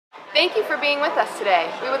Thank you for being with us today.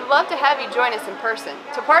 We would love to have you join us in person.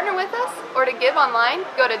 To partner with us or to give online,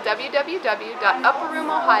 go to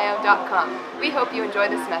www.upperroomohio.com. We hope you enjoy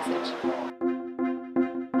this message.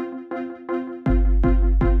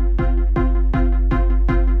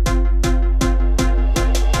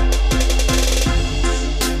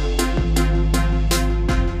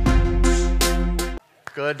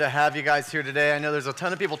 Good to have you guys here today. I know there's a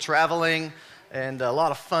ton of people traveling and a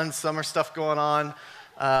lot of fun summer stuff going on.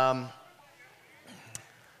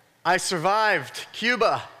 I survived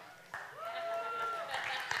Cuba.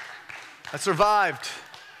 I survived.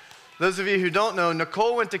 Those of you who don't know,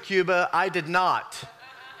 Nicole went to Cuba. I did not.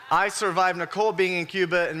 I survived Nicole being in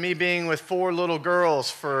Cuba and me being with 4 little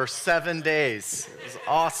girls for 7 days. It was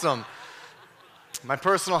awesome. My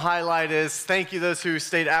personal highlight is thank you those who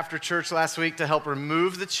stayed after church last week to help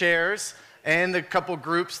remove the chairs and the couple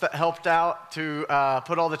groups that helped out to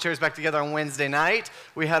put all the chairs back together on Wednesday night.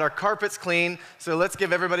 We had our carpets clean, so let's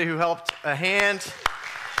give everybody who helped a hand.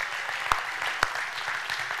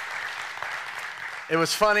 It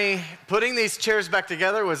was funny. Putting these chairs back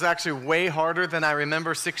together was actually way harder than I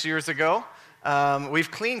remember 6 years ago. We've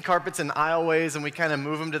cleaned carpets in aisleways and we kind of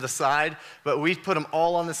move them to the side, but we put them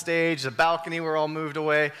all on the stage. The balcony were all moved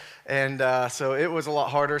away, and so it was a lot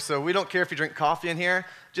harder. So we don't care if you drink coffee in here.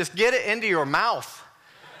 Just get it into your mouth.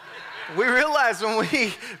 We realized when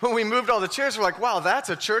we moved all the chairs, we're like, wow, that's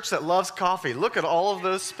a church that loves coffee. Look at all of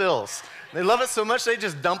those spills. They love it so much they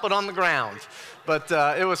just dump it on the ground. But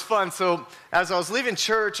it was fun. So as I was leaving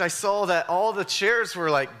church, I saw that all the chairs were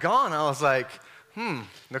like gone. I was like,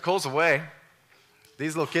 Nicole's away.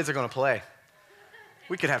 These little kids are going to play.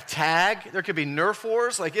 We could have tag. There could be Nerf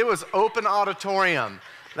wars. Like, it was open auditorium.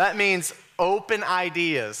 That means open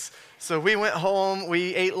ideas. So we went home,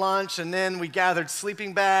 we ate lunch, and then we gathered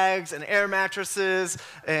sleeping bags and air mattresses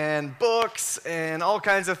and books and all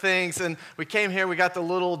kinds of things. And we came here, we got the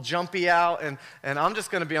little jumpy out. And I'm just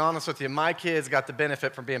going to be honest with you. My kids got the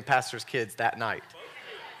benefit from being pastor's kids that night.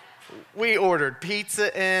 We ordered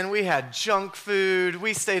pizza in, we had junk food,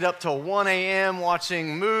 we stayed up till 1 a.m.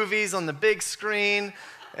 watching movies on the big screen,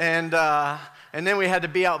 and then we had to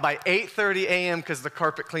be out by 8:30 a.m. because the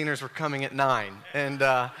carpet cleaners were coming at 9. And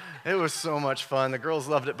it was so much fun. The girls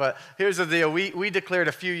loved it, but here's the deal. We declared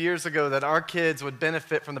a few years ago that our kids would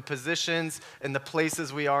benefit from the positions and the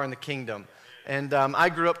places we are in the kingdom. And I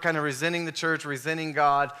grew up kind of resenting the church, resenting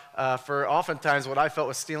God for oftentimes what I felt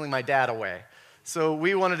was stealing my dad away. So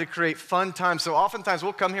we wanted to create fun times. So oftentimes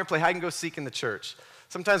we'll come here and play hide and go seek in the church.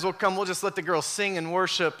 Sometimes we'll just let the girls sing and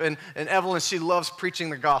worship. And Evelyn, she loves preaching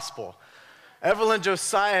the gospel. Evelyn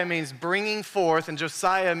Josiah means bringing forth, and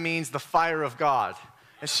Josiah means the fire of God.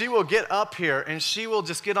 And she will get up here and she will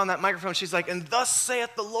just get on that microphone. She's like, and thus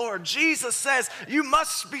saith the Lord. Jesus says, you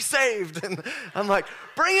must be saved. And I'm like,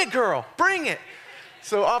 bring it, girl, bring it.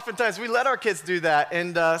 So oftentimes we let our kids do that,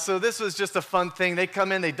 and so this was just a fun thing. They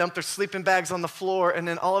come in, they dump their sleeping bags on the floor, and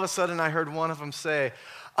then all of a sudden I heard one of them say,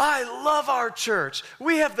 I love our church.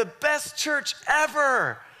 We have the best church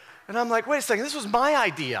ever. And I'm like, wait a second, this was my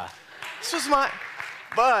idea.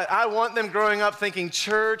 But I want them growing up thinking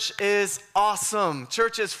church is awesome.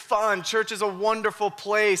 Church is fun. Church is a wonderful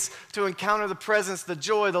place to encounter the presence, the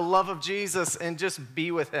joy, the love of Jesus, and just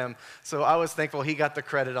be with him. So I was thankful he got the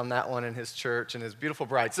credit on that one in his church and his beautiful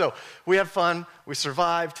bride. So we had fun. We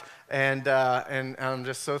survived. And I'm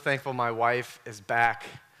just so thankful my wife is back.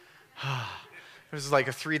 It was like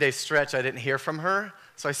a 3-day stretch. I didn't hear from her.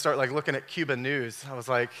 So I start looking at Cuba news. I was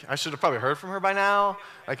like, I should have probably heard from her by now.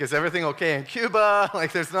 Is everything okay in Cuba?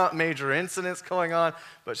 There's not major incidents going on.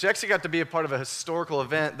 But she actually got to be a part of a historical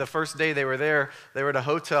event. The first day they were there, they were at a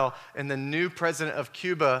hotel, and the new president of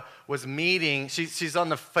Cuba was meeting. She's on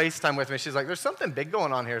the FaceTime with me. She's like, there's something big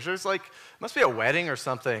going on here. There's must be a wedding or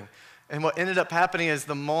something. And what ended up happening is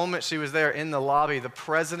the moment she was there in the lobby, the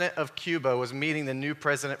president of Cuba was meeting the new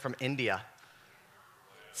president from India.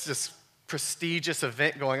 It's just prestigious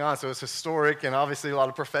event going on, so it was historic and obviously a lot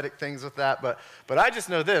of prophetic things with that, but I just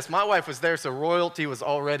know this, my wife was there, so royalty was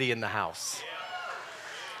already in the house.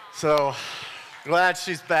 So glad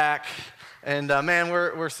she's back, and man,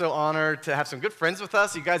 we're so honored to have some good friends with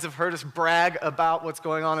us. You guys have heard us brag about what's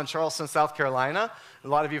going on in Charleston, South Carolina. A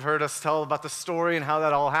lot of you have heard us tell about the story and how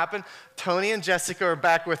that all happened. Tony and Jessica are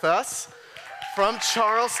back with us from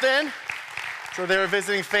Charleston. So they were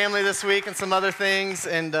visiting family this week and some other things,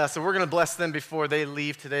 and so we're going to bless them before they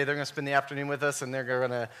leave today. They're going to spend the afternoon with us, and they're going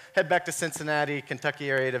to head back to Cincinnati, Kentucky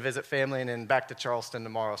area to visit family, and then back to Charleston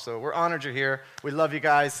tomorrow. So we're honored you're here. We love you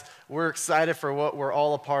guys. We're excited for what we're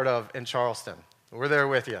all a part of in Charleston. We're there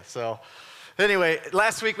with you. So anyway,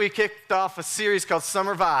 last week we kicked off a series called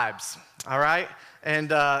Summer Vibes, all right?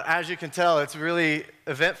 And as you can tell, it's really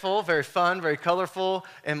eventful, very fun, very colorful.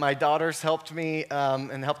 And my daughters helped me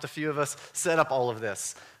and helped a few of us set up all of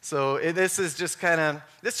this. So this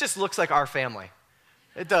just looks like our family.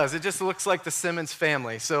 It does. It just looks like the Simmons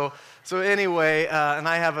family. So anyway, and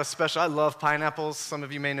I have I love pineapples. Some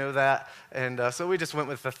of you may know that. And so we just went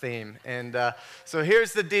with the theme. And so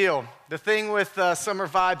here's the deal. The thing with Summer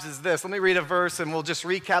Vibes is this. Let me read a verse and we'll just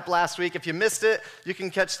recap last week. If you missed it, you can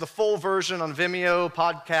catch the full version on Vimeo,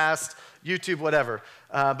 podcast, YouTube, whatever.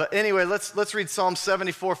 But anyway, let's read Psalm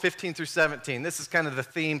 74, 15 through 17. This is kind of the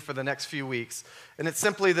theme for the next few weeks. And it's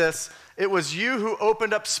simply this. It was you who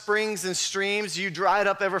opened up springs and streams. You dried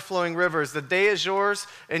up ever-flowing rivers. The day is yours,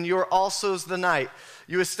 and your also's the night.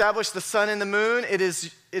 You established the sun and the moon. It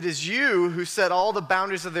is you who set all the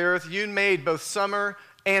boundaries of the earth. You made both summer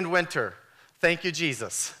and winter. Thank you,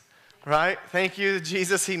 Jesus. Right? Thank you,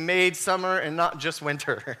 Jesus. He made summer and not just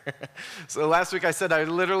winter. So last week I said I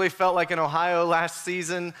literally felt like in Ohio last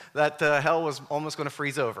season that hell was almost going to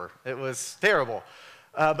freeze over. It was terrible.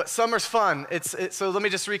 But summer's fun. So let me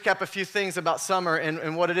just recap a few things about summer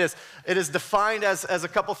and what it is. It is defined as a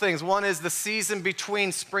couple things. One is the season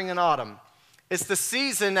between spring and autumn. It's the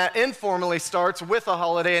season that informally starts with a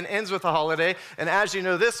holiday and ends with a holiday. And as you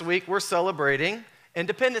know, this week we're celebrating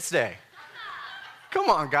Independence Day. Come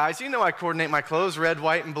on, guys. You know I coordinate my clothes red,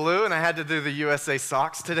 white, and blue, and I had to do the USA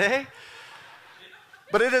socks today.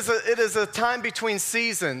 But it is a time between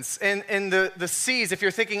seasons. And the seeds, if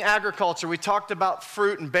you're thinking agriculture, we talked about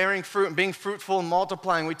fruit and bearing fruit and being fruitful and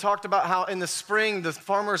multiplying. We talked about how in the spring, the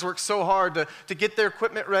farmers work so hard to get their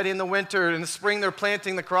equipment ready in the winter. In the spring, they're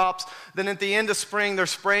planting the crops. Then at the end of spring, they're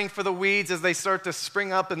spraying for the weeds as they start to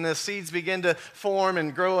spring up and the seeds begin to form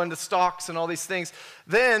and grow into stalks and all these things.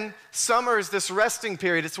 Then summer is this resting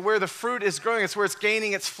period. It's where the fruit is growing. It's where it's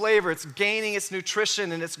gaining its flavor. It's gaining its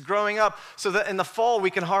nutrition, and it's growing up so that in the fall we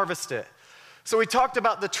can harvest it. So we talked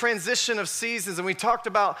about the transition of seasons, and we talked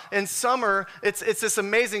about in summer, it's this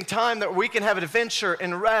amazing time that we can have adventure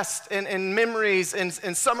and rest and memories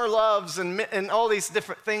and summer loves and all these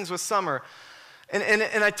different things with summer.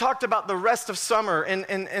 And I talked about the rest of summer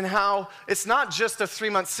and how it's not just a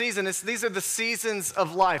 3-month season. These are the seasons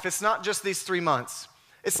of life. It's not just these 3 months.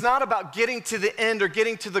 It's not about getting to the end or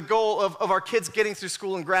getting to the goal of our kids getting through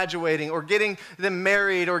school and graduating or getting them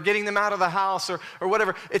married or getting them out of the house or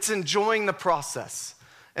whatever. It's enjoying the process.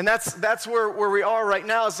 And that's where we are right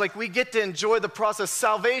now. It's like we get to enjoy the process.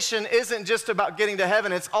 Salvation isn't just about getting to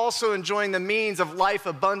heaven. It's also enjoying the means of life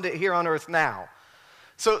abundant here on earth now.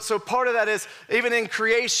 So part of that is, even in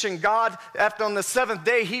creation, God, after on the seventh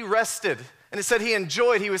day, he rested. And it said he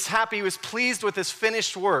enjoyed, he was happy, he was pleased with his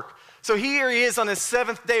finished work. So here he is on his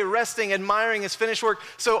seventh day resting, admiring his finished work.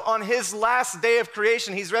 So on his last day of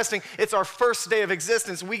creation, he's resting. It's our first day of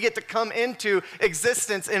existence. We get to come into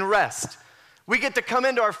existence in rest. We get to come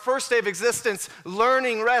into our first day of existence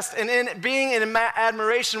learning rest and being in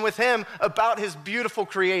admiration with him about his beautiful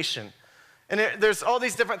creation. And there's all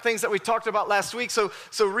these different things that we talked about last week. So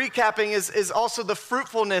recapping is also the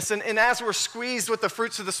fruitfulness. And as we're squeezed with the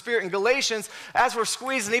fruits of the Spirit in Galatians, as we're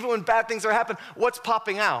squeezed, and even when bad things are happening, what's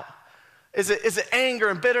popping out? Is it anger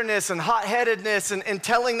and bitterness and hot-headedness and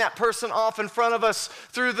telling that person off in front of us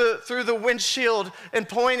through the windshield and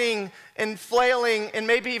pointing and flailing and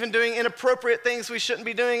maybe even doing inappropriate things we shouldn't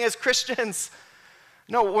be doing as Christians?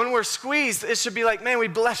 No, when we're squeezed, it should be like, man, we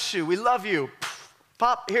bless you, we love you.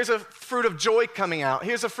 Pop, here's a fruit of joy coming out.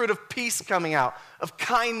 Here's a fruit of peace coming out, of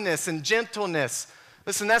kindness and gentleness.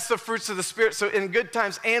 Listen, that's the fruits of the Spirit. So in good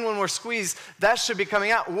times and when we're squeezed, that should be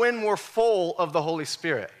coming out when we're full of the Holy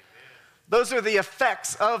Spirit. Those are the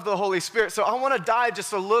effects of the Holy Spirit. So I want to dive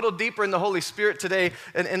just a little deeper in the Holy Spirit today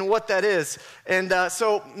and what that is. And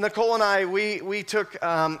so Nicole and I, we took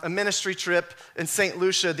a ministry trip in St.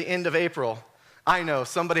 Lucia at the end of April. I know,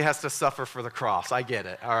 somebody has to suffer for the cross. I get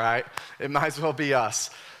it, all right? It might as well be us.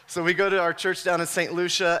 So we go to our church down in St.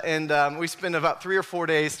 Lucia, and we spend about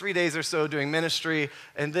 3 days or so doing ministry,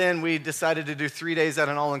 and then we decided to do 3 days at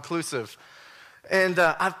an all-inclusive. And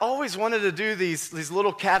I've always wanted to do these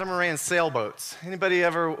little catamaran sailboats. Anybody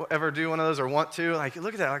ever do one of those or want to? Like,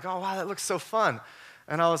 look at that, like, oh, wow, that looks so fun.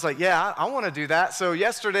 And I was like, yeah, I want to do that. So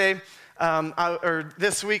yesterday,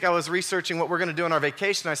 this week, I was researching what we're going to do on our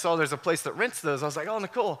vacation. I saw there's a place that rents those. I was like, oh,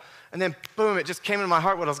 Nicole. And then, boom, it just came into my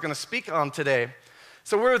heart what I was going to speak on today.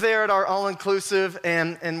 So we're there at our all-inclusive,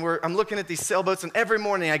 and I'm looking at these sailboats, and every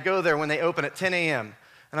morning I go there when they open at 10 a.m.,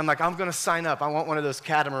 and I'm like, I'm going to sign up. I want one of those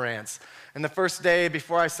catamarans. And the first day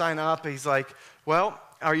before I sign up, he's like, well,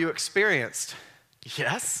 are you experienced?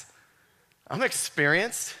 Yes, I'm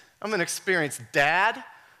experienced. I'm an experienced dad,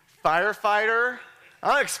 firefighter,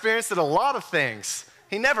 I'm experienced at a lot of things.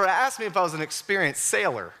 He never asked me if I was an experienced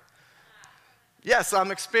sailor. Yes,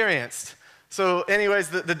 I'm experienced. So anyways,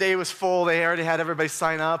 the day was full. They already had everybody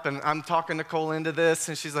sign up, and I'm talking Nicole into this,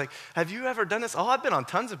 and she's like, have you ever done this? Oh, I've been on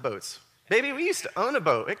tons of boats. Baby, we used to own a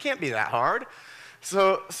boat. It can't be that hard.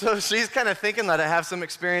 So she's kind of thinking that I have some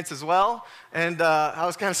experience as well, and I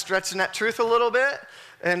was kind of stretching that truth a little bit.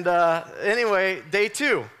 And anyway, day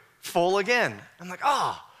 2, full again. I'm like,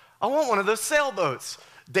 I want one of those sailboats.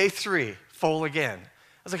 Day 3, full again.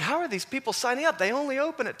 I was like, how are these people signing up? They only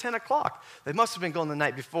open at 10 o'clock. They must have been going the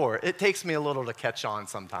night before. It takes me a little to catch on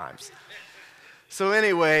sometimes. So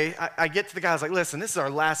anyway, I get to the guy. I was like, listen, this is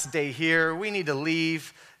our last day here. We need to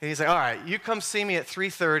leave. And he's like, all right, you come see me at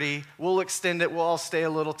 3:30. We'll extend it. We'll all stay a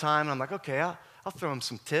little time. And I'm like, okay, I'll throw him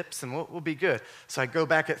some tips, and we'll be good. So I go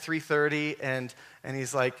back at 3:30, and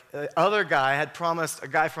he's like, other guy had promised a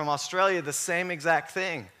guy from Australia the same exact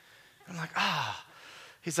thing. I'm like,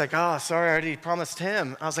 He's like, sorry, I already promised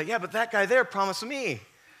him. I was like, yeah, but that guy there promised me.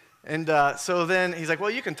 And so then he's like,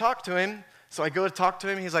 well, you can talk to him. So I go to talk to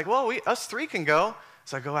him. He's like, well, us 3 can go.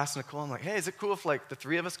 So I go ask Nicole. I'm like, hey, is it cool if like the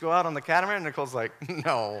 3 of us go out on the catamaran? And Nicole's like,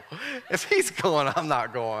 no. If he's going, I'm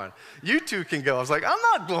not going. You 2 can go. I was like, I'm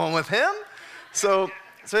not going with him. So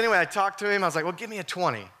anyway, I talked to him. I was like, well, give me a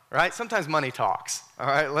 20. Right? Sometimes money talks, all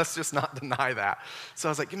right? Let's just not deny that. So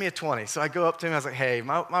I was like, give me a 20. So I go up to him. I was like, hey,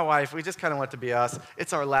 my wife, we just kind of want to be us.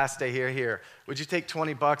 It's our last day here. Would you take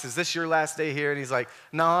 $20? Is this your last day here? And he's like,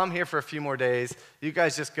 no, I'm here for a few more days. You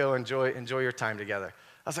guys just go enjoy your time together.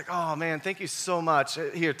 I was like, oh, man, thank you so much.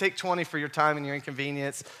 Here, take 20 for your time and your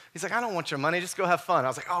inconvenience. He's like, I don't want your money. Just go have fun. I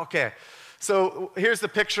was like, oh, okay. So here's the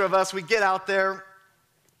picture of us. We get out there,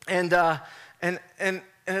 and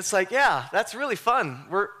it's like, yeah, that's really fun.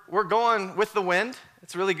 We're going with the wind.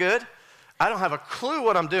 It's really good. I don't have a clue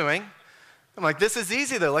what I'm doing. I'm like, this is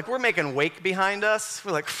easy, though. Like, we're making wake behind us.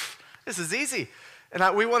 We're like, this is easy.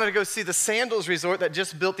 And we wanted to go see the Sandals Resort that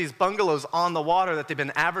just built these bungalows on the water that they've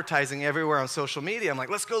been advertising everywhere on social media. I'm like,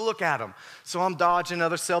 let's go look at them. So I'm dodging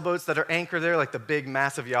other sailboats that are anchored there, like the big,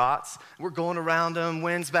 massive yachts. We're going around them,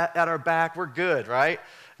 wind's at our back. We're good, right?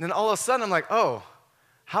 And then all of a sudden, I'm like, how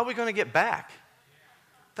are we going to get back?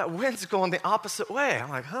 That wind's going the opposite way. I'm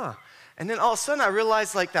like, And then all of a sudden I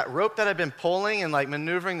realized like that rope that I'd been pulling and like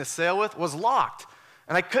maneuvering the sail with was locked.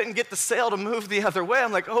 And I couldn't get the sail to move the other way.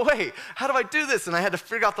 I'm like, oh wait, how do I do this? And I had to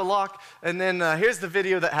figure out the lock. And then here's the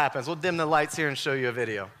video that happens. We'll dim the lights here and show you a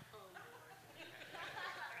video.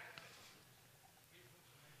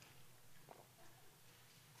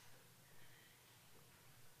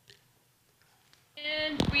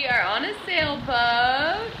 And we are on a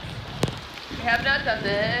sailboat. We have not done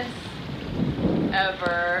this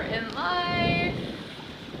ever in life,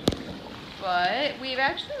 but we've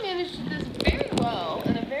actually managed to do this very well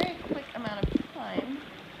in a very quick amount of time.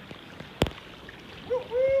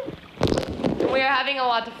 And we are having a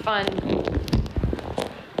lot of fun.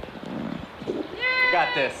 Yay!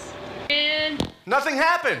 Got this. And nothing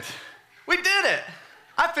happened. We did it.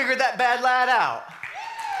 I figured that bad lad out.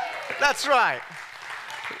 That's right.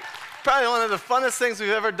 Probably one of the funnest things we've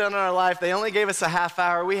ever done in our life. They only gave us a half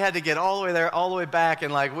hour. We had to get all the way there, all the way back,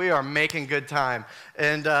 and like we are making good time.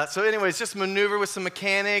 And so anyways, just maneuver with some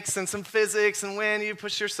mechanics and some physics, and when you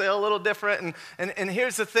push your sail a little different. And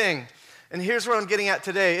here's the thing, and here's what I'm getting at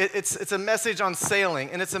today. It's a message on sailing,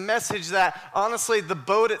 and it's a message that, honestly, the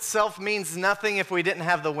boat itself means nothing if we didn't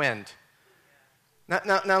have the wind.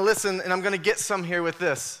 Now listen, and I'm going to get some here with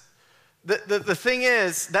this. The thing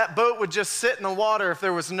is, that boat would just sit in the water if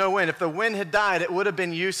there was no wind. If the wind had died, it would have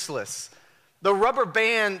been useless. The rubber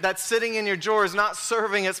band that's sitting in your drawer is not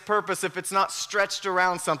serving its purpose if it's not stretched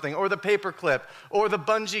around something, or the paper clip, or the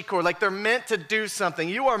bungee cord. Like, they're meant to do something.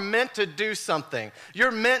 You are meant to do something.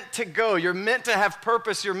 You're meant to go. You're meant to have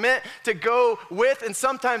purpose. You're meant to go with and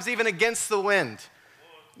sometimes even against the wind.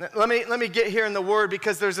 Let me get here in the Word,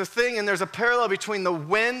 because there's a thing and there's a parallel between the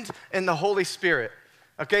wind and the Holy Spirit.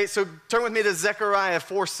 Okay, so turn with me to Zechariah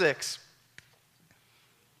 4:6.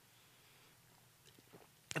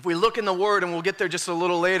 If we look in the Word, and we'll get there just a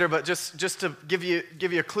little later, but just to give you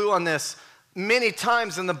a clue on this, many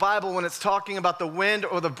times in the Bible when it's talking about the wind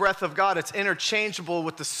or the breath of God, it's interchangeable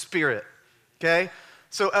with the Spirit, okay?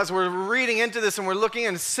 So as we're reading into this and we're looking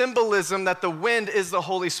in symbolism that the wind is the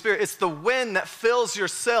Holy Spirit, it's the wind that fills your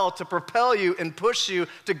sail to propel you and push you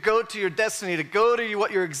to go to your destiny, to go to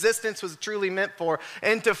what your existence was truly meant for,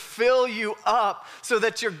 and to fill you up so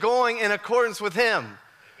that you're going in accordance with Him. Amen.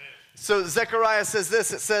 So Zechariah says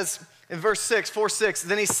this, it says in verse 4:6,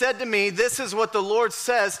 then he said to me, this is what the Lord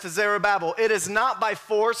says to Zerubbabel, it is not by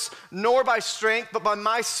force nor by strength, but by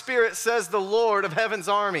my Spirit, says the Lord of heaven's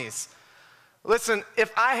armies. Listen,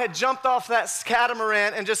 if I had jumped off that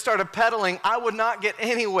catamaran and just started pedaling, I would not get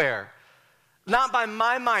anywhere. Not by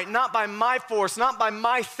my might, not by my force, not by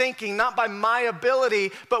my thinking, not by my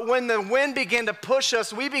ability, but when the wind began to push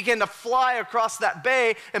us, we began to fly across that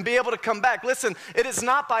bay and be able to come back. Listen, it is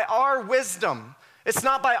not by our wisdom. It's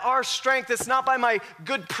not by our strength. It's not by my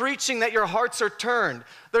good preaching that your hearts are turned.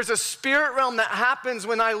 There's a spirit realm that happens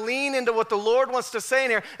when I lean into what the Lord wants to say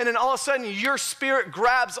in here, and then all of a sudden your spirit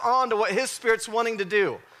grabs onto what his spirit's wanting to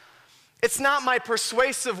do. It's not my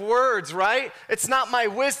persuasive words, right? It's not my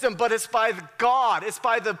wisdom, but it's by God. It's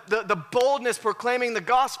by the boldness proclaiming the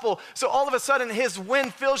gospel. So all of a sudden his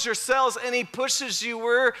wind fills your sails and he pushes you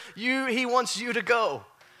where he wants you to go.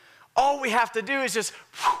 All we have to do is just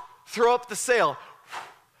throw up the sail.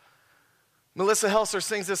 Melissa Helser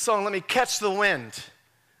sings this song, "Let me catch the wind."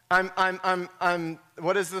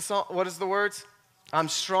 What is the song? What is the words? I'm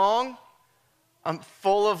strong, I'm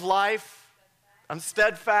full of life, I'm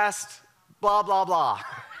steadfast, blah, blah, blah.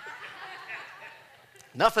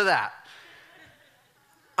 Enough of that.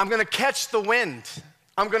 I'm gonna catch the wind.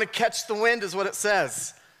 I'm gonna catch the wind is what it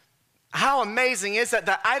says. How amazing is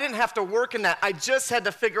that I didn't have to work in that. I just had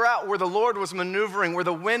to figure out where the Lord was maneuvering, where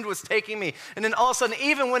the wind was taking me. And then all of a sudden,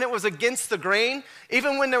 even when it was against the grain,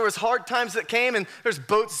 even when there was hard times that came and there's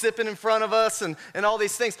boats zipping in front of us and all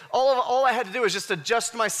these things, all I had to do was just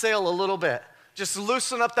adjust my sail a little bit. Just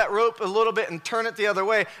loosen up that rope a little bit and turn it the other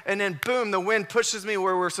way. And then boom, the wind pushes me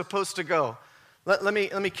where we're supposed to go. Let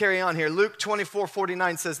me carry on here. Luke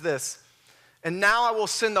 24:49 says this. "And now I will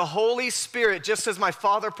send the Holy Spirit just as my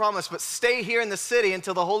Father promised, but stay here in the city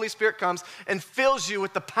until the Holy Spirit comes and fills you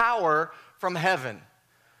with the power from heaven."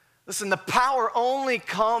 Listen, the power only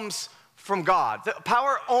comes from God. The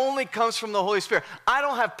power only comes from the Holy Spirit. I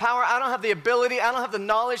don't have power. I don't have the ability. I don't have the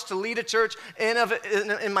knowledge to lead a church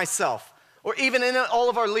in myself or even in all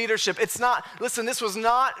of our leadership. Listen, this was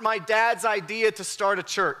not my dad's idea to start a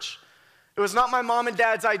church. It was not my mom and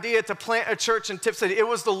dad's idea to plant a church in Tipp City. It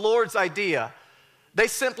was the Lord's idea. They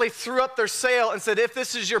simply threw up their sail and said, if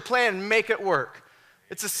this is your plan, make it work.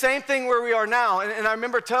 It's the same thing where we are now. And I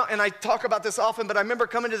remember, and I talk about this often, but I remember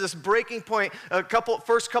coming to this breaking point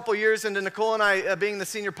first couple years into Nicole and I being the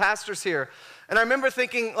senior pastors here. And I remember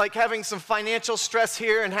thinking, like, having some financial stress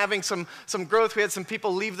here and having some growth. We had some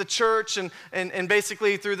people leave the church and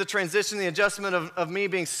basically through the transition, the adjustment of me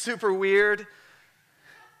being super weird,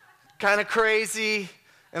 kind of crazy,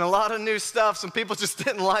 and a lot of new stuff. Some people just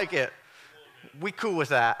didn't like it. We cool with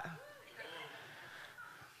that.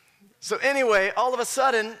 So anyway, all of a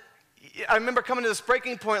sudden, I remember coming to this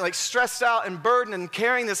breaking point, like stressed out and burdened and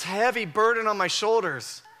carrying this heavy burden on my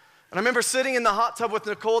shoulders. And I remember sitting in the hot tub with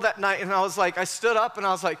Nicole that night, and I stood up and I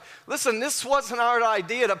was like, listen, this wasn't our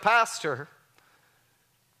idea to pastor.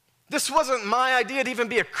 This wasn't my idea to even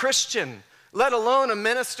be a Christian, let alone a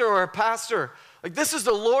minister or a pastor. Like, this is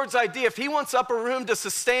the Lord's idea. If he wants Upper Room to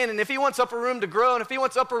sustain, and if he wants Upper Room to grow, and if he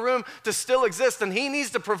wants Upper Room to still exist, then he needs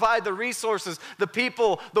to provide the resources, the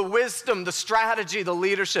people, the wisdom, the strategy, the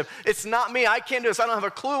leadership. It's not me. I can't do this. I don't have a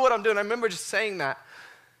clue what I'm doing. I remember just saying that.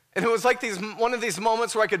 And it was like one of these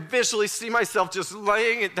moments where I could visually see myself just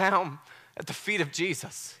laying it down at the feet of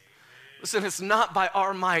Jesus. Listen, it's not by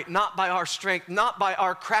our might, not by our strength, not by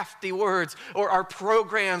our crafty words or our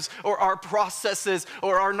programs or our processes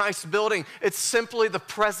or our nice building. It's simply the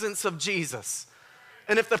presence of Jesus.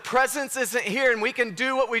 And if the presence isn't here and we can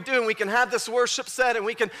do what we do and we can have this worship set and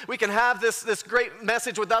we can have this great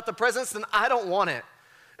message without the presence, then I don't want it.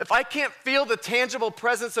 If I can't feel the tangible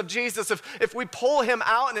presence of Jesus, if we pull him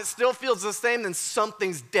out and it still feels the same, then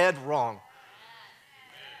something's dead wrong.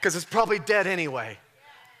 Because it's probably dead anyway.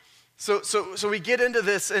 So we get into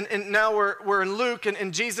this, and now we're in Luke,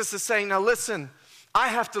 and Jesus is saying, now listen, I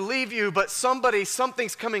have to leave you, but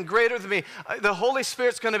something's coming greater than me. The Holy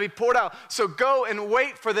Spirit's going to be poured out. So go and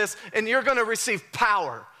wait for this, and you're going to receive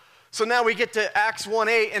power. So now we get to Acts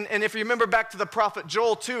 1:8, and if you remember back to the prophet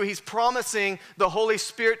Joel too, he's promising the Holy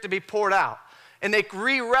Spirit to be poured out. And they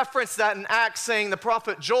re-reference that in Acts, saying the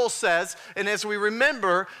prophet Joel says, and as we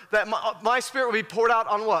remember, that my Spirit will be poured out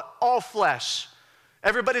on what? All flesh.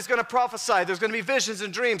 Everybody's going to prophesy. There's going to be visions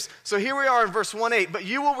and dreams. So here we are in verse 1:8. But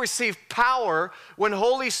you will receive power when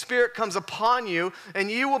Holy Spirit comes upon you, and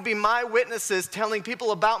you will be my witnesses, telling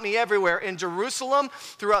people about me everywhere, in Jerusalem,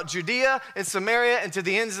 throughout Judea, and Samaria, and to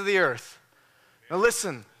the ends of the earth. Now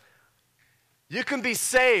listen, you can be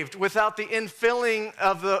saved without the infilling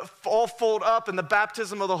of the all fold up and the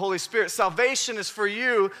baptism of the Holy Spirit. Salvation is for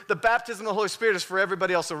you. The baptism of the Holy Spirit is for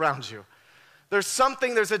everybody else around you.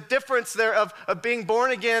 There's a difference there of being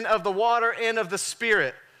born again of the water and of the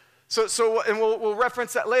Spirit. And we'll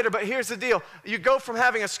reference that later, but here's the deal. You go from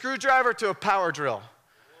having a screwdriver to a power drill.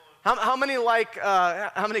 How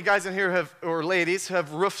many guys in here or ladies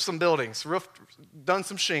have roofed some buildings, done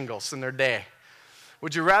some shingles in their day?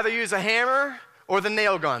 Would you rather use a hammer or the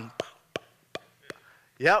nail gun?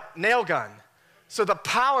 Yep, nail gun. So the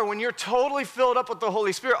power, when you're totally filled up with the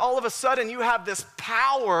Holy Spirit, all of a sudden you have this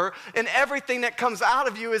power, and everything that comes out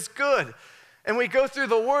of you is good. And we go through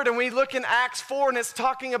the Word and we look in Acts 4 and it's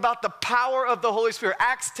talking about the power of the Holy Spirit.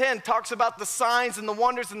 Acts 10 talks about the signs and the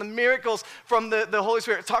wonders and the miracles from the Holy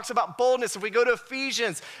Spirit. It talks about boldness. If we go to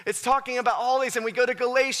Ephesians, it's talking about all these. And we go to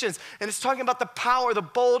Galatians and it's talking about the power, the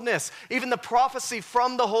boldness, even the prophecy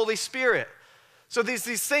from the Holy Spirit. So these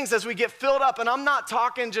things as we get filled up, and I'm not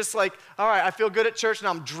talking just like, all right, I feel good at church and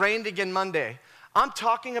I'm drained again Monday. I'm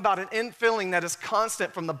talking about an infilling that is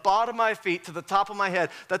constant from the bottom of my feet to the top of my head,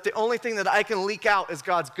 that the only thing that I can leak out is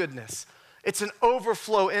God's goodness. It's an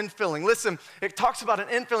overflow infilling. Listen, it talks about an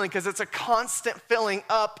infilling because it's a constant filling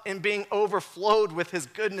up and being overflowed with His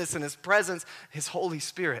goodness and His presence, His Holy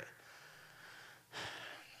Spirit.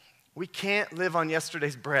 We can't live on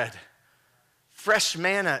yesterday's bread. Fresh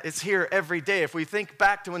manna is here every day. If we think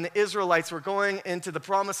back to when the Israelites were going into the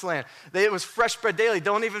promised land, it was fresh bread daily.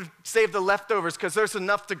 Don't even save the leftovers because there's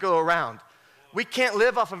enough to go around. We can't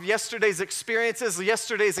live off of yesterday's experiences,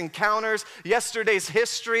 yesterday's encounters, yesterday's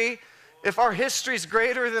history. If our history is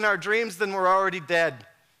greater than our dreams, then we're already dead.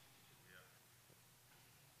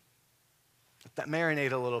 Let that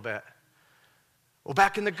marinate a little bit. Well,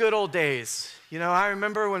 back in the good old days, I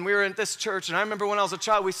remember when we were in this church, and I remember when I was a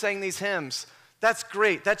child, we sang these hymns. That's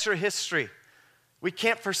great. That's your history. We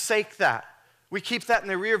can't forsake that. We keep that in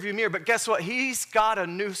the rearview mirror. But guess what? He's got a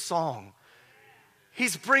new song.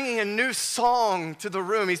 He's bringing a new song to the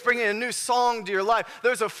room. He's bringing a new song to your life.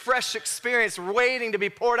 There's a fresh experience waiting to be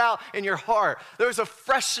poured out in your heart. There's a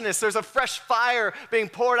freshness. There's a fresh fire being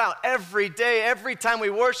poured out every day. Every time we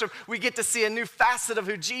worship, we get to see a new facet of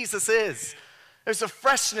who Jesus is. There's a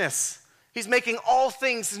freshness. He's making all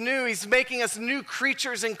things new. He's making us new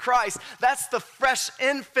creatures in Christ. That's the fresh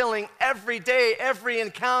infilling every day, every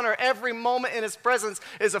encounter, every moment in His presence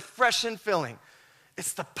is a fresh infilling.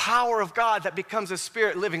 It's the power of God that becomes His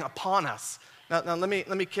Spirit living upon us. Now let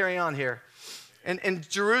me carry on here. In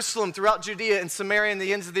Jerusalem, throughout Judea and Samaria and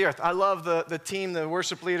the ends of the earth, I love the team, the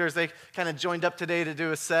worship leaders. They kind of joined up today to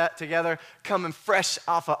do a set together, coming fresh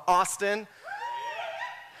off of Austin.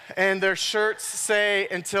 And their shirts say,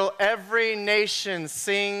 until every nation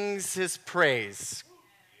sings His praise.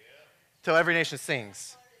 Till every nation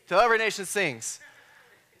sings. Till every nation sings.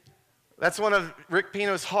 That's one of Rick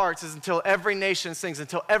Pino's hearts, is until every nation sings,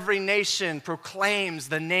 until every nation proclaims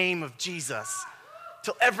the name of Jesus.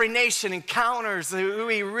 Till every nation encounters who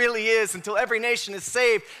He really is, until every nation is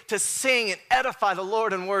saved to sing and edify the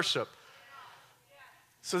Lord in worship.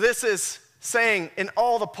 So this is saying in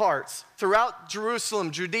all the parts, throughout Jerusalem,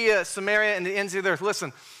 Judea, Samaria, and the ends of the earth,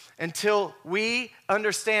 listen, until we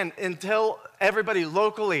understand, until everybody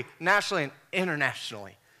locally, nationally, and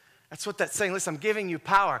internationally. That's what that's saying. Listen, I'm giving you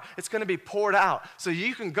power. It's going to be poured out. So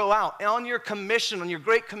you can go out on your commission, on your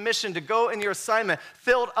great commission to go in your assignment,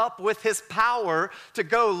 filled up with His power to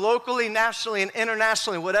go locally, nationally, and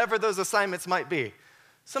internationally, whatever those assignments might be.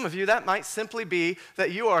 Some of you, that might simply be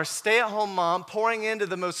that you are a stay-at-home mom pouring into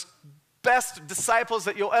the most best disciples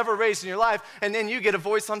that you'll ever raise in your life, and then you get a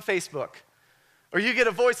voice on Facebook. Or you get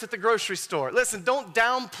a voice at the grocery store. Listen, don't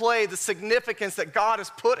downplay the significance that God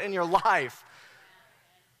has put in your life.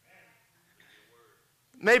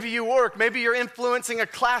 Maybe you work, maybe you're influencing a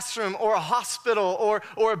classroom or a hospital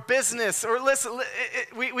or a business. Or listen,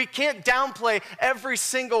 we can't downplay every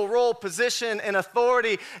single role, position, and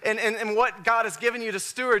authority and what God has given you to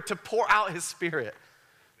steward to pour out His Spirit.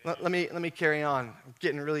 Let me carry on. I'm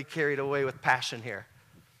getting really carried away with passion here.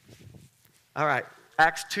 All right,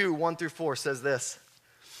 Acts 2, 1 through 4 says this.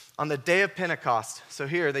 On the day of Pentecost, so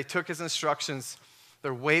here they took His instructions.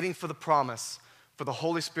 They're waiting for the promise for the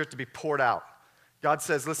Holy Spirit to be poured out. God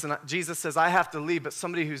says, listen, Jesus says, I have to leave, but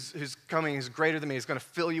somebody who's coming is greater than me. He's going to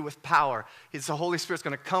fill you with power. The Holy Spirit's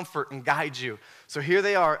going to comfort and guide you. So here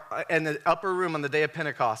they are in the upper room on the day of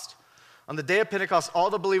Pentecost. On the day of Pentecost,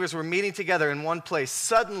 all the believers were meeting together in one place.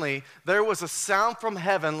 Suddenly, there was a sound from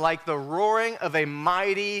heaven like the roaring of a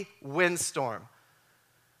mighty windstorm.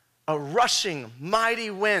 A rushing,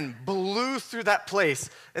 mighty wind blew through that place.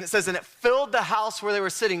 And it says, and it filled the house where they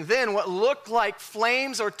were sitting. Then what looked like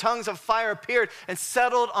flames or tongues of fire appeared and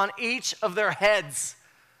settled on each of their heads.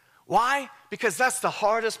 Why? Because that's the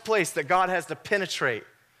hardest place that God has to penetrate.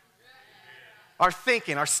 Our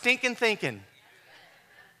thinking, our stinking thinking.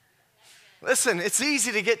 Listen, it's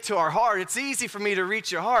easy to get to our heart. It's easy for me to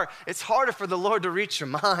reach your heart. It's harder for the Lord to reach your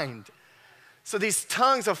mind. So these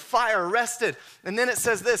tongues of fire rested. And then it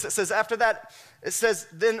says this. It says after that, it says,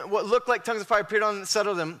 then what looked like tongues of fire appeared on and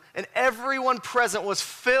settled them. And everyone present was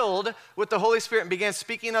filled with the Holy Spirit and began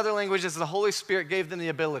speaking in other languages as the Holy Spirit gave them the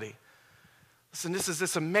ability. Listen, this is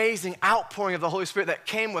this amazing outpouring of the Holy Spirit that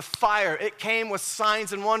came with fire. It came with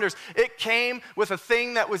signs and wonders. It came with a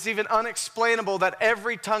thing that was even unexplainable, that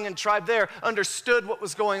every tongue and tribe there understood what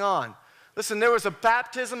was going on. Listen, there was a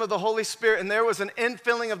baptism of the Holy Spirit, and there was an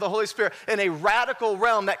infilling of the Holy Spirit in a radical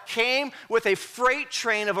realm that came with a freight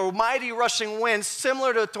train of a mighty rushing wind,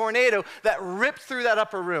 similar to a tornado, that ripped through that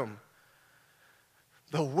upper room.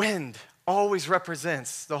 The wind always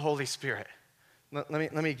represents the Holy Spirit. Let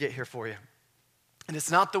me get here for you. And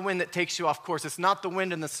it's not the wind that takes you off course. It's not the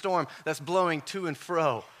wind in the storm that's blowing to and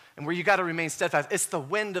fro and where you got to remain steadfast. It's the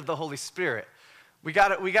wind of the Holy Spirit. We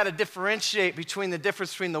got to differentiate between the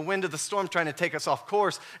difference between the wind of the storm trying to take us off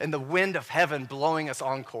course and the wind of heaven blowing us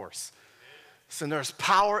on course. Listen, there's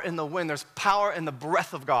power in the wind. There's power in the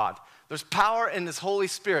breath of God. There's power in this Holy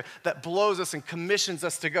Spirit that blows us and commissions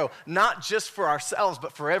us to go, not just for ourselves,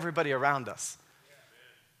 but for everybody around us.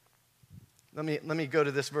 Let me go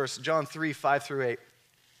to this verse, John 3, 5 through 8.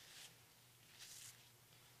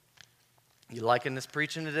 You liking this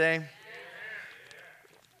preaching today?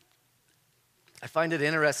 I find it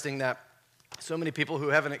interesting that so many people who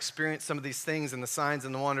haven't experienced some of these things and the signs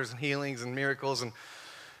and the wonders and healings and miracles and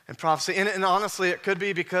prophecy, and honestly, it could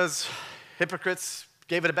be because hypocrites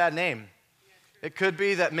gave it a bad name. It could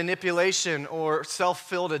be that manipulation or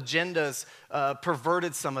self-filled agendas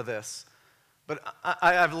perverted some of this. But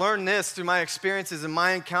I've learned this through my experiences and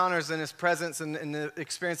my encounters in His presence and the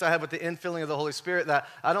experience I had with the infilling of the Holy Spirit, that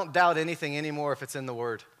I don't doubt anything anymore if it's in the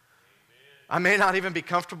Word. I may not even be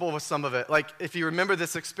comfortable with some of it. Like, if you remember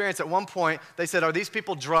this experience, at one point, they said, are these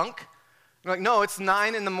people drunk? I'm like, no, it's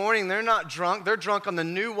 9 a.m. They're not drunk. They're drunk on the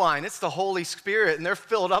new wine. It's the Holy Spirit, and they're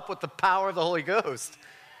filled up with the power of the Holy Ghost.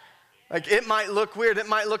 Like, it might look weird. It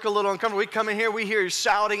might look a little uncomfortable. We come in here, we hear you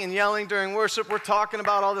shouting and yelling during worship. We're talking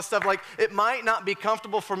about all this stuff. Like, it might not be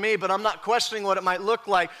comfortable for me, but I'm not questioning what it might look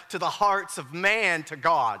like to the hearts of man to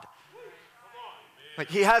God. Like,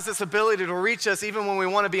 He has this ability to reach us even when we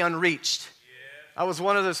want to be unreached. I was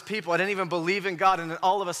one of those people. I didn't even believe in God, and then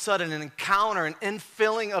all of a sudden an encounter, an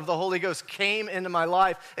infilling of the Holy Ghost came into my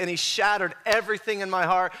life, and He shattered everything in my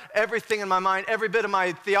heart, everything in my mind, every bit of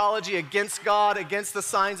my theology against God, against the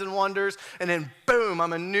signs and wonders, and then boom,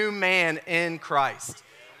 I'm a new man in Christ.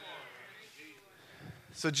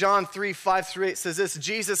 So John 3, 5 through 8 says this,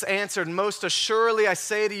 Jesus answered, most assuredly I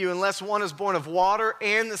say to you, unless one is born of water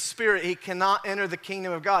and the Spirit, he cannot enter the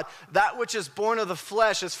kingdom of God. That which is born of the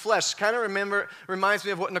flesh is flesh. Kind of reminds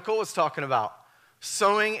me of what Nicole was talking about.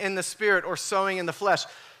 Sowing in the Spirit or sowing in the flesh.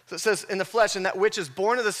 So it says in the flesh, and that which is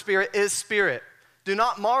born of the Spirit is spirit. Do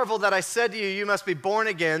not marvel that I said to you, you must be born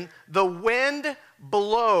again. The wind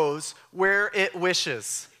blows where it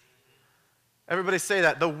wishes. Everybody say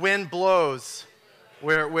that. The wind blows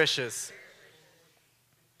where it wishes.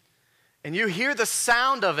 And you hear the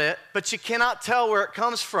sound of it, but you cannot tell where it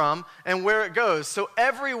comes from and where it goes. So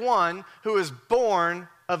everyone who is born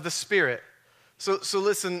of the Spirit. So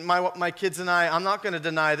listen, my kids and I'm not going to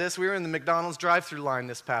deny this. We were in the McDonald's drive-thru line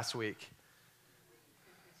this past week.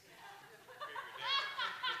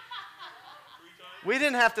 We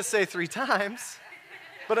didn't have to say 3 times,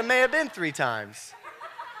 but it may have been 3 times.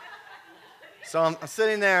 So I'm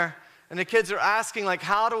sitting there, and the kids are asking, like,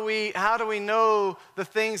 how do we know the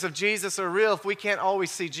things of Jesus are real if we can't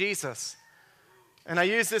always see Jesus? And I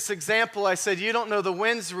used this example. I said, you don't know the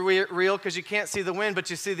wind's real because you can't see the wind, but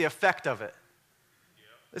you see the effect of it.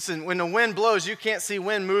 Listen, when the wind blows, you can't see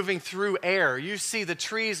wind moving through air. You see the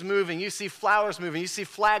trees moving. You see flowers moving. You see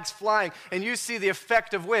flags flying. And you see the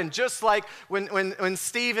effect of wind. Just like when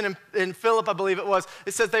Stephen and Philip, I believe it was,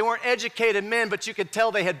 it says they weren't educated men, but you could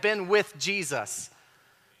tell they had been with Jesus.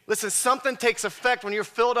 Listen, something takes effect when you're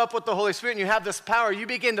filled up with the Holy Spirit and you have this power. You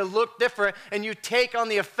begin to look different and you take on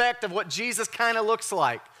the effect of what Jesus kind of looks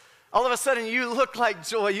like. All of a sudden, you look like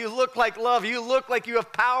joy, you look like love, you look like you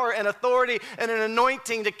have power and authority and an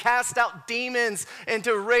anointing to cast out demons and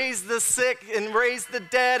to raise the sick and raise the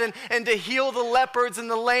dead and to heal the lepers and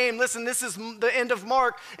the lame. Listen, this is the end of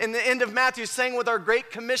Mark and the end of Matthew saying what our Great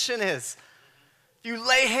Commission is. You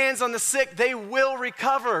lay hands on the sick, they will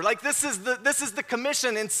recover. Like this is the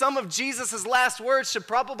commission, and some of Jesus' last words should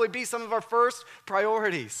probably be some of our first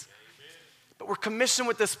priorities. But we're commissioned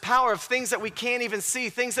with this power of things that we can't even see,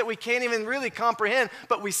 things that we can't even really comprehend,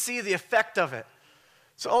 but we see the effect of it.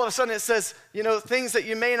 So all of a sudden it says, things that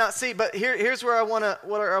you may not see. But here's where I want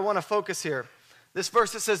to focus here. This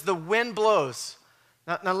verse, it says, the wind blows.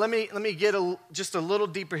 Now let me get just a little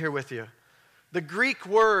deeper here with you. The Greek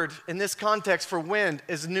word in this context for wind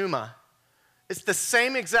is pneuma. It's the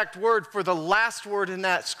same exact word for the last word in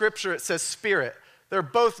that scripture. It says spirit. They're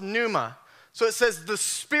both pneuma. So it says the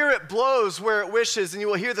Spirit blows where it wishes, and you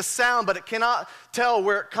will hear the sound, but it cannot tell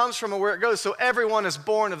where it comes from or where it goes. So everyone is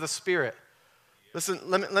born of the Spirit. Listen,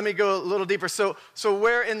 let me go a little deeper. So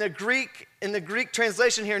where in the Greek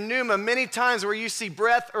translation here, pneuma, many times where you see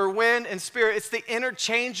breath or wind and spirit, it's the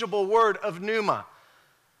interchangeable word of pneuma.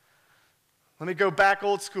 Let me go back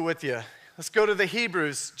old school with you. Let's go to the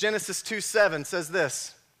Hebrews. Genesis 2:7 says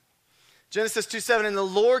this. Genesis 2:7, and the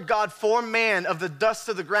Lord God formed man of the dust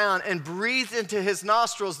of the ground and breathed into his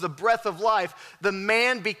nostrils the breath of life. The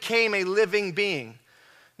man became a living being.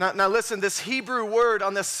 Now listen, this Hebrew word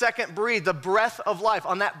on the second breathe, the breath of life,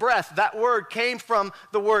 on that breath, that word came from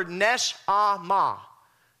the word neshama.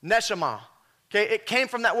 Neshama. Okay, it came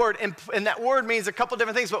from that word, and that word means a couple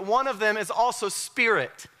different things, but one of them is also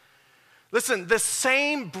spirit. Listen, the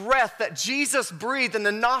same breath that Jesus breathed in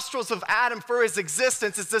the nostrils of Adam for his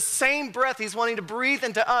existence is the same breath he's wanting to breathe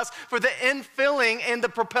into us for the infilling and the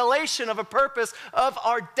propellation of a purpose of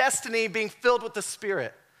our destiny being filled with the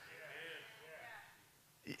Spirit.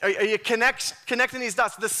 Are you connecting these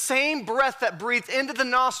dots? The same breath that breathed into the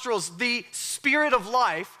nostrils, the Spirit of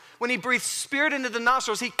life, when he breathed Spirit into the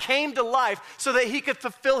nostrils, he came to life so that he could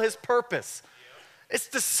fulfill his purpose. It's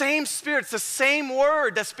the same Spirit, it's the same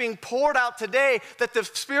word that's being poured out today, that the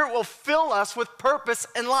Spirit will fill us with purpose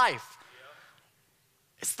and life.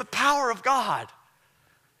 It's the power of God.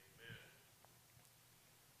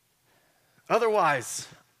 Otherwise,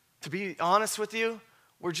 to be honest with you,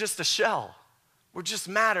 we're just a shell. We're just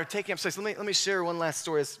matter taking up space. Let me share one last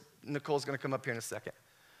story. Nicole's going to come up here in a second.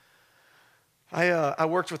 I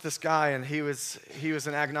worked with this guy, and he was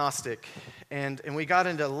an agnostic, and we got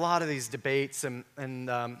into a lot of these debates, and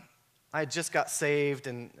I just got saved,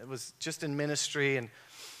 and it was just in ministry,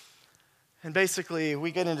 and basically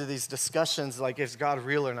we get into these discussions like, is God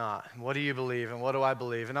real or not? What do you believe, and what do I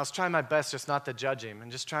believe? And I was trying my best just not to judge him,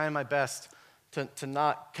 and just trying my best to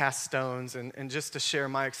not cast stones, and just to share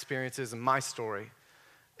my experiences and my story.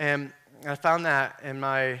 And I found that in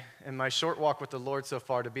my short walk with the Lord so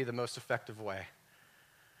far to be the most effective way.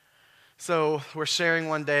 So we're sharing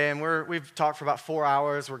one day, and we've talked for about 4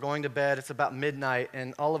 hours. We're going to bed. It's about midnight,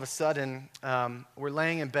 and all of a sudden, we're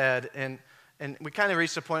laying in bed, and we kind of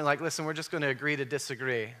reached a point like, listen, we're just going to agree to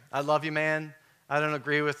disagree. I love you, man. I don't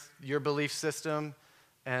agree with your belief system,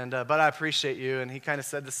 but I appreciate you. And he kind of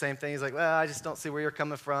said the same thing. He's like, well, I just don't see where you're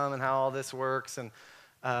coming from and how all this works. And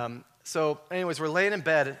so anyways, we're laying in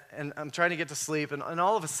bed, and I'm trying to get to sleep, and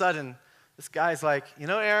all of a sudden, this guy's like,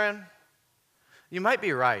 Aaron, you might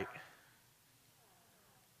be right.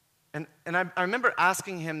 And I remember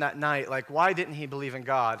asking him that night, like, why didn't he believe in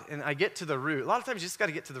God? And I get to the root. A lot of times you just got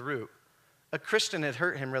to get to the root. A Christian had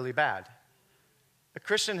hurt him really bad. A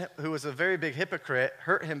Christian who was a very big hypocrite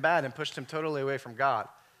hurt him bad and pushed him totally away from God.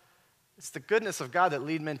 It's the goodness of God that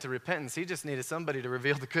lead men to repentance. He just needed somebody to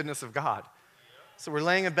reveal the goodness of God. So we're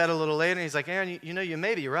laying in bed a little later, and he's like, Aaron, you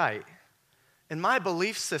may be right. In my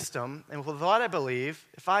belief system, and with what I believe,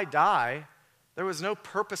 if I die, there was no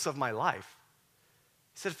purpose of my life.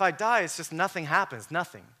 He said, if I die, it's just nothing happens,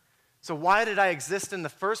 nothing. So why did I exist in the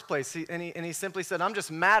first place? And he simply said, I'm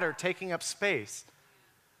just matter taking up space.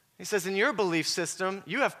 He says, in your belief system,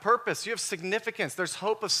 you have purpose, you have significance. There's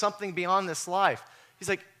hope of something beyond this life. He's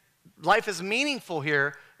like, life is meaningful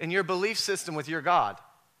here in your belief system with your God.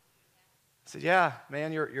 I said, yeah,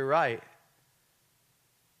 man, you're right.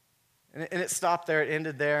 And it stopped there, it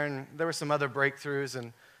ended there, and there were some other breakthroughs,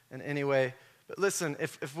 and anyway. But listen,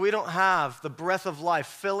 if we don't have the breath of life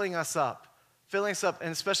filling us up,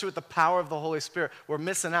 and especially with the power of the Holy Spirit, we're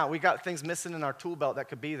missing out. We got things missing in our tool belt that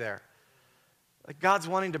could be there. Like God's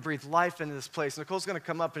wanting to breathe life into this place. Nicole's going to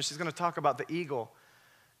come up, and she's going to talk about the eagle.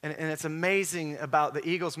 And it's amazing about the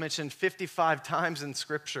eagle's mentioned 55 times in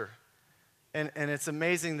Scripture. And it's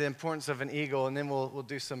amazing the importance of an eagle, and then we'll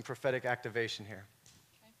do some prophetic activation here.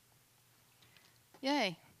 Okay.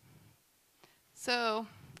 Yay. So,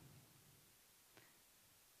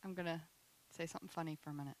 I'm going to say something funny for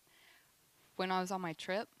a minute. When I was on my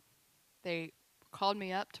trip, they called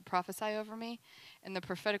me up to prophesy over me, and the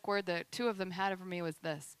prophetic word that two of them had over me was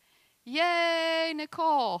this: yay,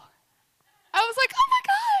 Nicole. I was like, oh my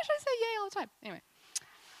gosh, I say yay all the time. Anyway,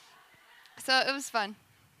 so it was fun.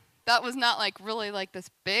 That was not like really like this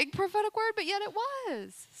big prophetic word, but yet it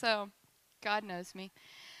was. So God knows me.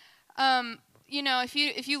 you know, if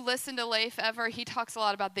you listen to Leif ever, he talks a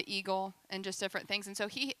lot about the eagle and just different things. And so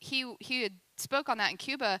he had spoke on that in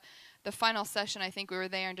Cuba, the final session. I think we were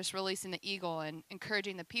there and just releasing the eagle and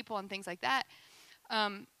encouraging the people and things like that.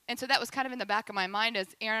 And so that was kind of in the back of my mind as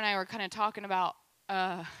Aaron and I were kind of talking about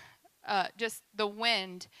just the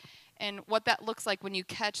wind and what that looks like when you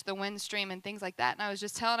catch the wind stream and things like that. And I was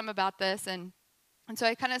just telling him about this. And so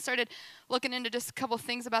I kind of started looking into just a couple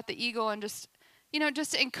things about the eagle and just, you know,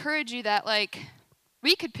 just to encourage you that, like,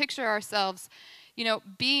 we could picture ourselves, you know,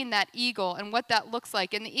 being that eagle and what that looks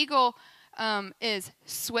like. And the eagle is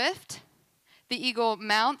swift. The eagle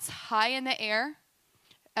mounts high in the air.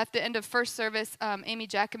 At the end of first service, Amy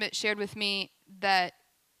Jacomit shared with me that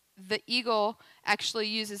the eagle actually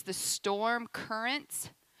uses the storm currents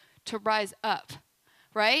to rise up,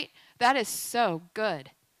 right? That is so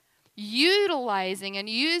good. Utilizing and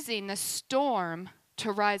using the storm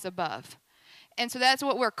to rise above. And so that's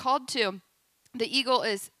what we're called to. The eagle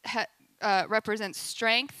represents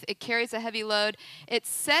strength. It carries a heavy load. It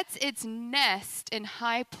sets its nest in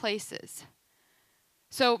high places.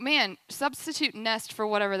 So, man, substitute nest for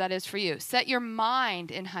whatever that is for you. Set your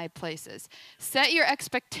mind in high places. Set your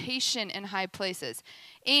expectation in high places.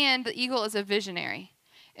 And the eagle is a visionary.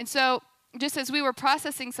 And so, just as we were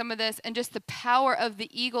processing some of this and just the power of the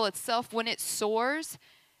eagle itself, when it soars,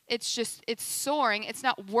 it's soaring. It's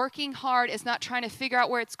not working hard. It's not trying to figure out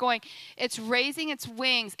where it's going. It's raising its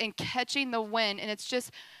wings and catching the wind. And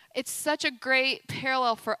it's such a great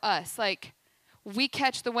parallel for us. Like, we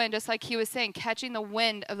catch the wind, just like he was saying, catching the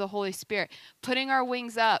wind of the Holy Spirit, putting our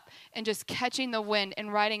wings up and just catching the wind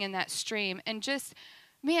and riding in that stream. And just,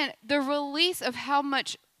 man, the release of how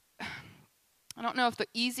much, I don't know if the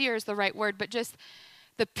easier is the right word, but just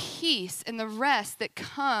the peace and the rest that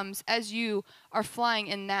comes as you are flying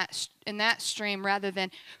in that stream rather than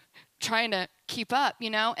trying to keep up, you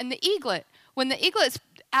know? And the eaglet, when the eaglet is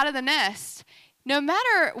out of the nest, no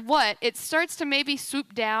matter what, it starts to maybe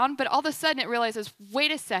swoop down, but all of a sudden it realizes,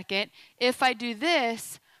 wait a second, if I do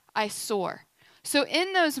this, I soar. So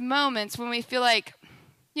in those moments when we feel like,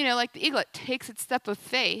 you know, like the eaglet takes its step of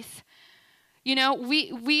faith, you know,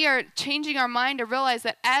 we are changing our mind to realize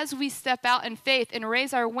that as we step out in faith and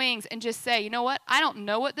raise our wings and just say, you know what, I don't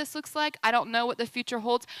know what this looks like, I don't know what the future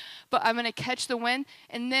holds, but I'm going to catch the wind,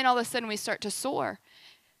 and then all of a sudden we start to soar.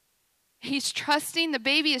 He's trusting, the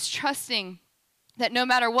baby is trusting that no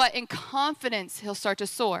matter what, in confidence, he'll start to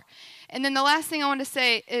soar. And then the last thing I want to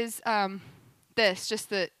say is this,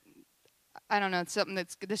 just that, I don't know, it's something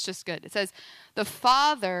that's just good. It says, the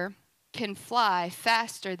Father can fly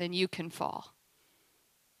faster than you can fall.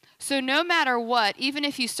 So no matter what, even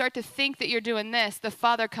if you start to think that you're doing this, the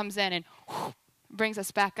Father comes in and brings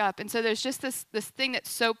us back up. And so there's just this thing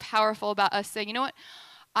that's so powerful about us saying, you know what?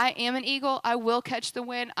 I am an eagle. I will catch the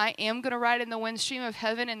wind. I am going to ride in the wind stream of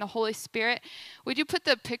heaven in the Holy Spirit. Would you put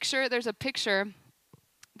the picture? There's a picture.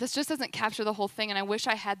 This just doesn't capture the whole thing, and I wish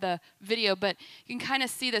I had the video, but you can kind of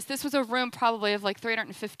see this. This was a room probably of like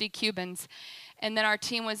 350 Cubans, and then our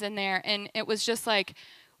team was in there, and it was just like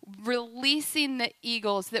releasing the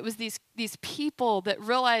eagles. That was these people that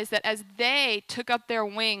realized that as they took up their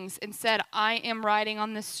wings and said, I am riding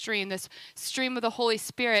on this stream of the Holy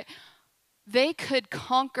Spirit, they could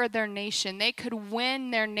conquer their nation. They could win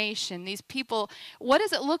their nation. These people, what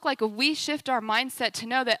does it look like if we shift our mindset to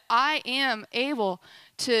know that I am able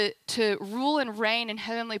to rule and reign in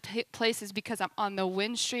heavenly places because I'm on the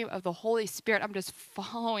wind stream of the Holy Spirit? I'm just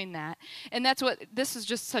following that. And this is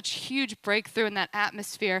just such huge breakthrough in that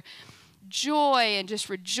atmosphere. Joy and just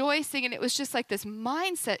rejoicing. And it was just like this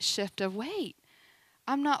mindset shift of, wait,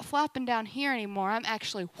 I'm not flapping down here anymore. I'm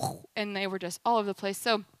actually, and they were just all over the place.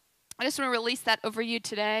 So I just want to release that over you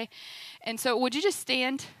today. And so would you just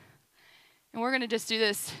stand? And we're going to just do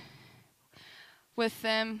this with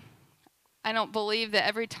them. I don't believe that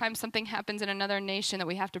every time something happens in another nation that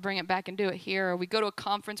we have to bring it back and do it here, or we go to a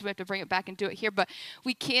conference, we have to bring it back and do it here. But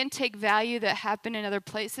we can take value that happened in other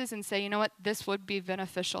places and say, you know what, this would be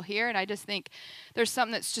beneficial here. And I just think there's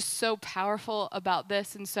something that's just so powerful about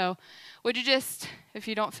this. And so would you just, if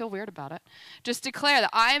you don't feel weird about it, just declare that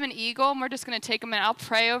I am an eagle, and we're just going to take a minute. I'll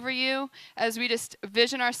pray over you as we just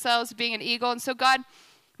vision ourselves being an eagle. And so, God,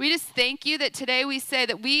 we just thank you that today we say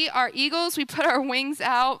that we are eagles. We put our wings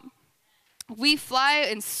out. We fly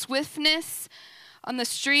in swiftness on the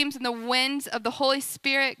streams and the winds of the Holy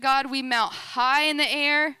Spirit. God, we mount high in the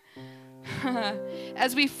air.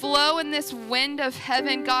 As we flow in this wind of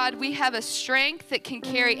heaven, God, we have a strength that can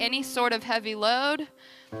carry any sort of heavy load.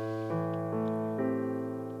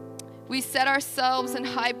 We set ourselves in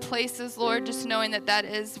high places, Lord, just knowing that that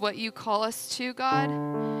is what you call us to, God.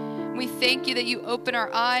 We thank you that you open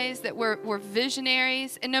our eyes, that we're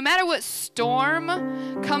visionaries. And no matter what storm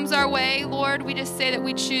comes our way, Lord, we just say that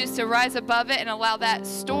we choose to rise above it and allow that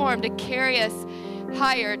storm to carry us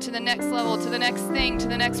higher to the next level, to the next thing, to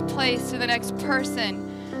the next place, to the next person.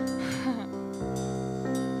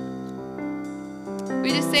 We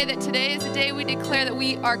just say that today is the day we declare that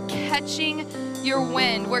we are catching your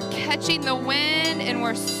wind. We're catching the wind and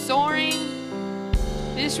we're soaring.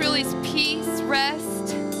 We just release peace,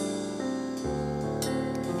 rest.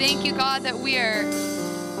 Thank you, God, that we are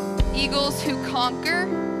eagles who conquer.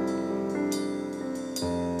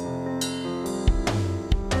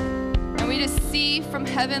 And we just see from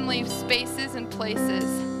heavenly spaces and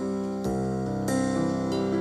places.